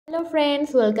Hello friends,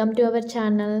 welcome to our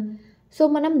channel. So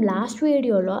మనం last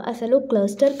వీడియోలో అసలు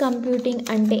క్లస్టర్ కంప్యూటింగ్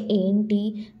అంటే ఏంటి,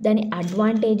 దాని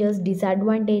advantages,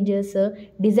 disadvantages,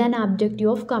 design objective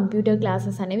of computer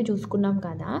classes అనేవి చూసుకున్నాం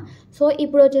కదా. సో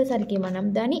ఇప్పుడు వచ్చేసరికి మనం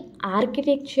దాని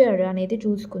ఆర్కిటెక్చర్ అనేది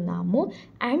చూసుకుందాము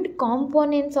and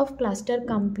components of cluster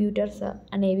computers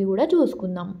అనేవి కూడా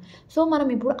చూసుకుందాం. సో మనం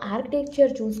ఇప్పుడు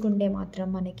ఆర్కిటెక్చర్ చూసుకుంటే మాత్రం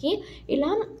మనకి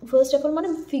ఇలా ఫస్ట్ ఆఫ్ ఆల్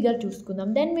మనం ఫిగర్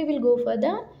చూసుకుందాం, then we will go for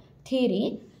the theory.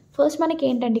 First మనకి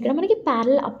ఏంటంటే ఇక్కడ మనకి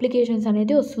ప్యారలల్ అప్లికేషన్స్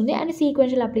అనేది వస్తుంది అండ్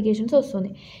సీక్వెన్షియల్ అప్లికేషన్స్ వస్తుంది.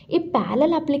 ఈ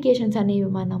ప్యారలల్ అప్లికేషన్స్ అనేవి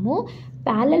మనము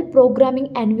ప్యారలల్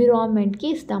ప్రోగ్రామింగ్ ఎన్విరాన్మెంట్కి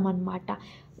ఇస్తామన్నమాట.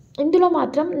 ఇందులో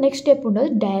మాత్రం నెక్స్ట్ స్టెప్ ఉండదు,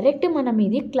 డైరెక్ట్ మనం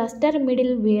ఇది క్లస్టర్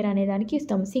మిడిల్ వేర్ అనే దానికి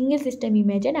ఇస్తాం, single system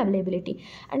image and availability.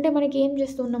 అంటే మనకి ఏం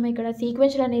చేస్తున్నాము ఇక్కడ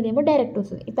సీక్వెన్షియల్ అనేది ఏమో డైరెక్ట్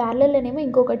వస్తుంది, ఈ ప్యారలల్లోనేమో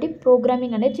ఇంకొకటి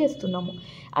ప్రోగ్రామింగ్ అనేది చేస్తున్నాము.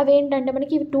 అవేంటంటే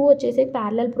మనకి ఇవి టూ వచ్చేసి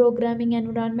parallel programming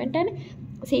environment and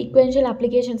sequential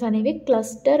applications అనేవి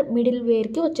క్లస్టర్ మిడిల్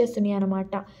వేర్కి వచ్చేస్తున్నాయి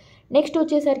అనమాట. నెక్స్ట్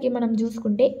వచ్చేసరికి మనం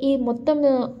చూసుకుంటే ఈ మొత్తం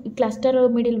క్లస్టర్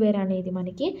మిడిల్ వేర్ అనేది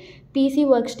మనకి పీసీ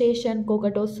వర్క్ స్టేషన్కి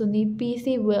ఒకటి వస్తుంది,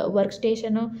 పీసీ వర్క్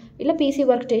స్టేషన్, ఇలా పీసీ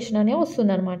వర్క్ స్టేషన్ అనే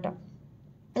వస్తుంది అనమాట.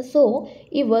 సో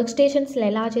ఈ వర్క్ స్టేషన్స్లో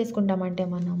ఎలా చేసుకుంటామంటే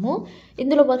మనము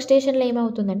ఇందులో వర్క్ స్టేషన్లో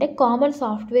ఏమవుతుందంటే కామన్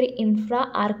సాఫ్ట్వేర్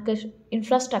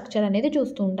ఇన్ఫ్రాస్ట్రక్చర్ అనేది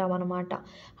చూస్తూ ఉంటాం అనమాట,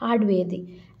 హార్డ్వేర్ది.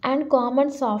 And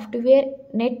common software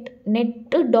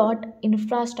net dot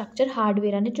infrastructure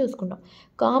hardware అనేది చూసుకుంటాం.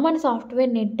 Common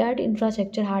software net dot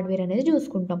infrastructure hardware అనేది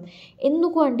చూసుకుంటాం.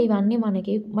 ఎందుకు అంటే ఇవన్నీ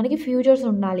మనకి ఫ్యూచర్స్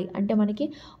ఉండాలి అంటే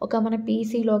మన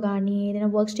పీసీలో కానీ ఏదైనా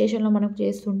వర్క్ స్టేషన్లో మనకు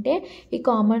చేస్తుంటే ఈ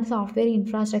కామన్ సాఫ్ట్వేర్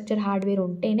ఇన్ఫ్రాస్ట్రక్చర్ హార్డ్వేర్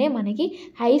ఉంటేనే మనకి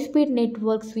హై స్పీడ్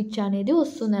నెట్వర్క్ స్విచ్ అనేది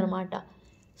వస్తుందన్నమాట.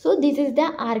 So this is the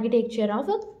architecture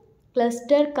of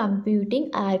cluster computing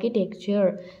architecture.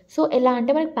 So ఎలా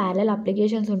అంటే మనకి ప్యారలల్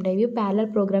అప్లికేషన్స్ ఉంటాయి, ఇవి ప్యారలల్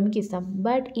ప్రోగ్రామింగ్కి ఇస్తాం.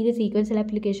 బట్ ఇది సీక్వెన్షియల్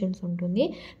అప్లికేషన్స్ ఉంటుంది.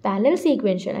 ప్యారలల్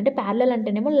సీక్వెన్షియల్ అంటే ప్యారలల్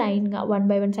అంటేనేమో లైన్గా 1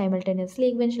 by 1 సైమల్టేనియస్,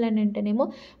 సీక్వెన్షియల్ అంటేనేమో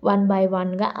 1 by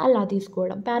 1గా అలా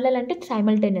తీసుకోవడం. ప్యారలల్ అంటే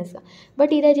సైమల్టేనియస్గా,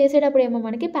 బట్ ఇదే చేసేటప్పుడు ఏమో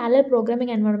మనకి ప్యారలల్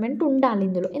ప్రోగ్రామింగ్ ఎన్విరాన్మెంట్ ఉండాలి,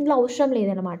 ఇందులో అవసరం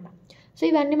లేదనమాట. సో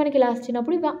ఇవన్నీ మనకి ఇలా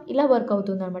వచ్చినప్పుడు ఇలా వర్క్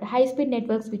అవుతుంది అనమాట. హై స్పీడ్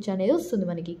నెట్వర్క్ స్విచ్ అనేది వస్తుంది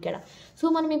మనకి ఇక్కడ. సో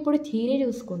మనం ఇప్పుడు థియరీ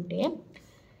చూసుకుంటే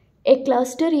a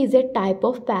cluster is a type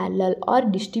of parallel or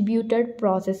distributed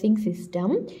processing system.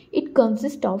 It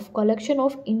consists of collection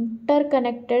of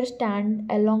interconnected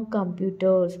stand-alone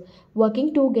computers working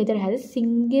together as a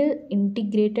single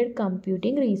integrated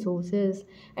computing resources.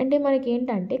 అంటే మనకి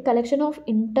ఏంటంటే కలెక్షన్ ఆఫ్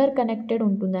ఇంటర్ కనెక్టెడ్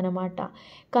ఉంటుందన్నమాట.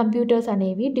 Computers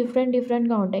అనేవి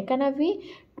డిఫరెంట్గా ఉంటాయి, కానీ అవి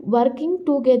working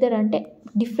together అంటే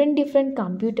డిఫరెంట్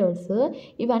కంప్యూటర్స్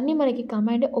ఇవన్నీ మనకి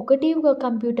కమాండ్ ఒకటి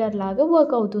కంప్యూటర్ లాగా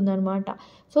వర్క్ అవుతుందన్నమాట.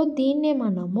 సో దీన్నే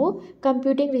మనము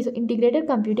ఇంటిగ్రేటెడ్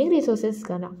కంప్యూటింగ్ రిసోర్సెస్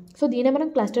కదా, సో దీన్నే మనం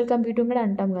క్లస్టర్ కంప్యూటింగ్ కూడా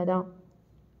అంటాం కదా.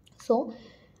 సో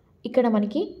ఇక్కడ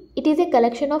మనకి it is a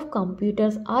collection of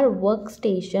computers are work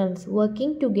stations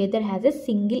working together has a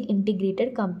single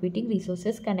integrated computing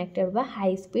resources connected by high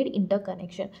speed inter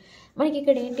connection. మనకి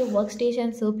ఇక్కడ ఏంటి వర్క్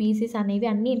స్టేషన్స్ పీసీస్ అనేవి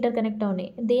అన్నీ ఇంటర్ కనెక్ట్ అవునాయి,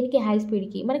 దేనికి హై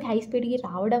స్పీడ్కి, మనకి హై స్పీడ్కి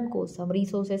రావడం కోసం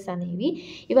రిసోర్సెస్ అనేవి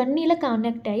ఇవన్నీ ఇలా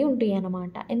కనెక్ట్ అయ్యి ఉంటాయి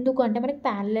అన్నమాట. ఎందుకు అంటే మనకి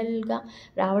ప్యారలల్గా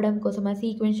రావడం కోసం ఆ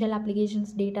సీక్వెన్షియల్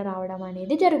అప్లికేషన్స్ డేటా రావడం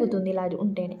అనేది జరుగుతుంది ఇలా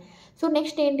ఉంటేనే. సో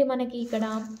నెక్స్ట్ ఏంటి మనకి ఇక్కడ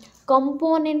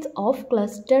components of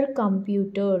cluster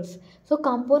computers. So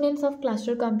components of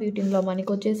cluster కంప్యూటింగ్లో మనకి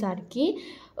వచ్చేసరికి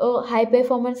high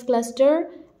performance cluster,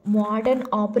 modern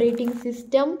operating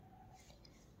system,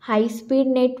 high speed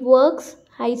networks,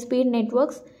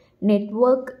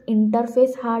 network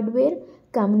interface hardware,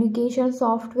 communication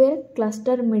software,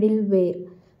 cluster middle wear.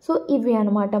 So ఇవి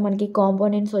అనమాట మనకి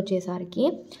కాంపోనెంట్స్ వచ్చేసరికి.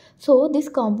 సో దిస్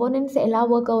కాంపోనెంట్స్ ఎలా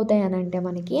వర్క్ అవుతాయి అని అంటే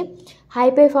మనకి హై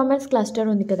పెర్ఫార్మెన్స్ క్లస్టర్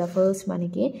ఉంది కదా ఫస్ట్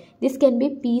మనకి, this can be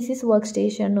Pisces work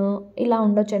station ఇలా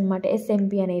ఉండొచ్చు అనమాట,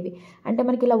 ఎస్ఎంపీ అనేవి. అంటే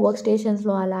మనకి ఇలా వర్క్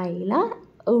స్టేషన్స్లో ఇలా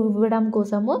ఇవ్వడం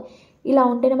కోసము ఇలా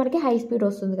ఉంటేనే మనకి హై స్పీడ్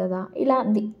వస్తుంది కదా, ఇలా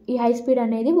ఈ హై స్పీడ్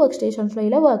అనేది వర్క్ స్టేషన్స్లో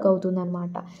ఇలా వర్క్ అవుతుంది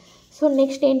అనమాట. సో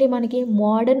నెక్స్ట్ ఏంటి మనకి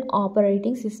మోడర్న్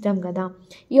ఆపరేటింగ్ సిస్టమ్ కదా,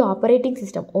 ఈ ఆపరేటింగ్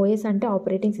సిస్టమ్ ఓఎస్ అంటే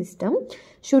operating system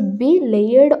should be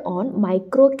layered on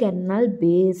micro kernel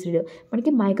based.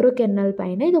 మనకి మైక్రో కెర్నల్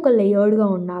పైన ఇది ఒక లేయర్డ్గా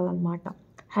ఉండాలన్నమాట.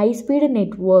 High speed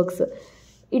networks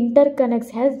inter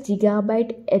connects has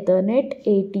gigabyte Ethernet,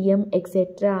 ATM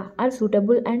etcetera are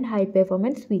suitable and high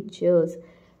performance switches.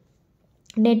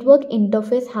 Network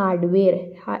interface hardware,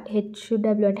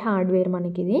 HW అంటే hardware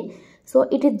మనకి ఇది. So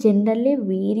it is generally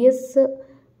various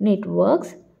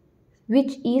networks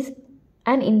which is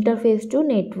an interface to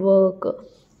network.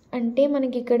 అంటే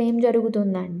మనకి ఇక్కడ ఏం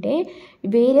జరుగుతుందంటే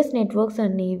various networks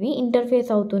అనేవి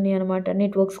interface అవుతున్నాయి అనమాట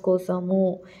నెట్వర్క్స్ కోసము.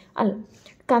 అలా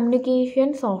communication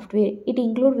software. It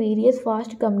includes various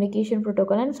fast communication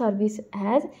protocol and service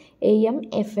as AM,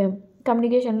 FM.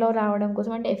 కమ్యూనికేషన్లో రావడం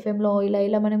కోసం అంటే ఎఫ్ఎంలో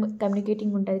ఇలా మనం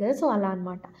కమ్యూనికేటింగ్ ఉంటుంది కదా, సో అలా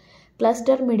అనమాట.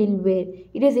 Cluster middle wear.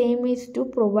 It is aim is to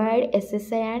provide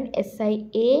SSI and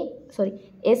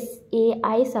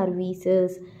SAI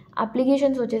services.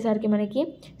 Applications వచ్చేసరికి మనకి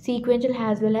sequential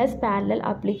as well as parallel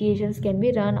applications can be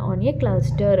run on a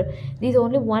cluster. This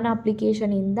only one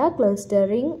application in the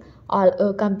clustering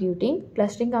computing.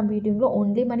 Clustering కంప్యూటింగ్లో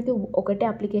only మనకి ఒకటే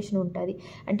application ఉంటుంది.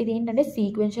 అంటే ఇది ఏంటంటే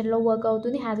సీక్వెన్షియల్లో work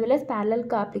అవుతుంది, as well as parallel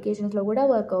అప్లికేషన్స్లో కూడా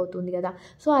వర్క్ అవుతుంది కదా.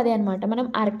 సో అదే అనమాట మనం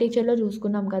ఆర్కిటెక్చర్లో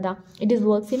చూసుకున్నాం కదా, it is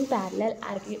works in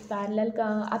parallel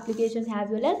applications as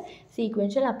well as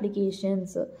sequential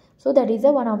applications. So that is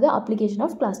the one of the application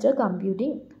of cluster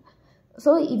computing.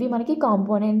 So ఇవి మనకి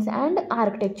కాంపోనెంట్స్ అండ్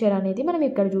ఆర్కిటెక్చర్ అనేది మనం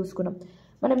ఇక్కడ చూసుకున్నాం.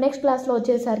 మనం నెక్స్ట్ క్లాస్లో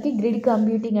వచ్చేసరికి గ్రిడ్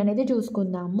కంప్యూటింగ్ అనేది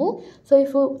చూసుకుందాము. సో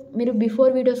మీరు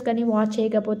బిఫోర్ వీడియోస్ కానీ వాచ్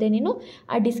చేయకపోతే నేను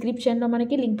ఆ డిస్క్రిప్షన్లో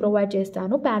మనకి లింక్ ప్రొవైడ్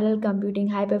చేస్తాను. Parallel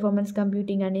computing, high performance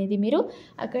computing అనేది మీరు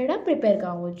అక్కడ ప్రిపేర్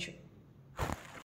కావచ్చు.